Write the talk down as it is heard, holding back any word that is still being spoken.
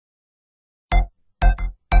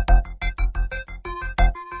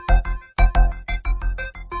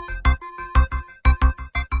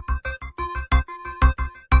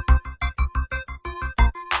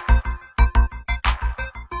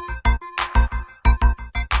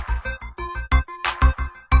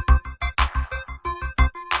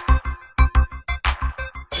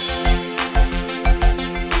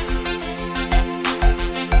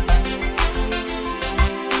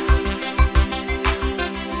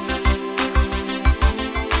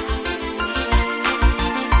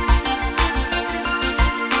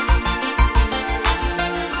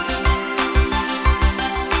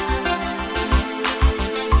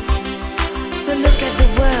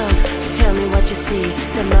what you see.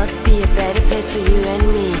 There must be a better place for you and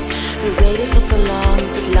me. We waited for so long,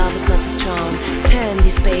 but love is not so strong. Turn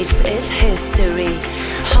these pages, it's history.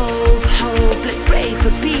 Hope, hope, let's pray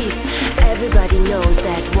for peace. Everybody knows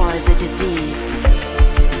that war is a disease.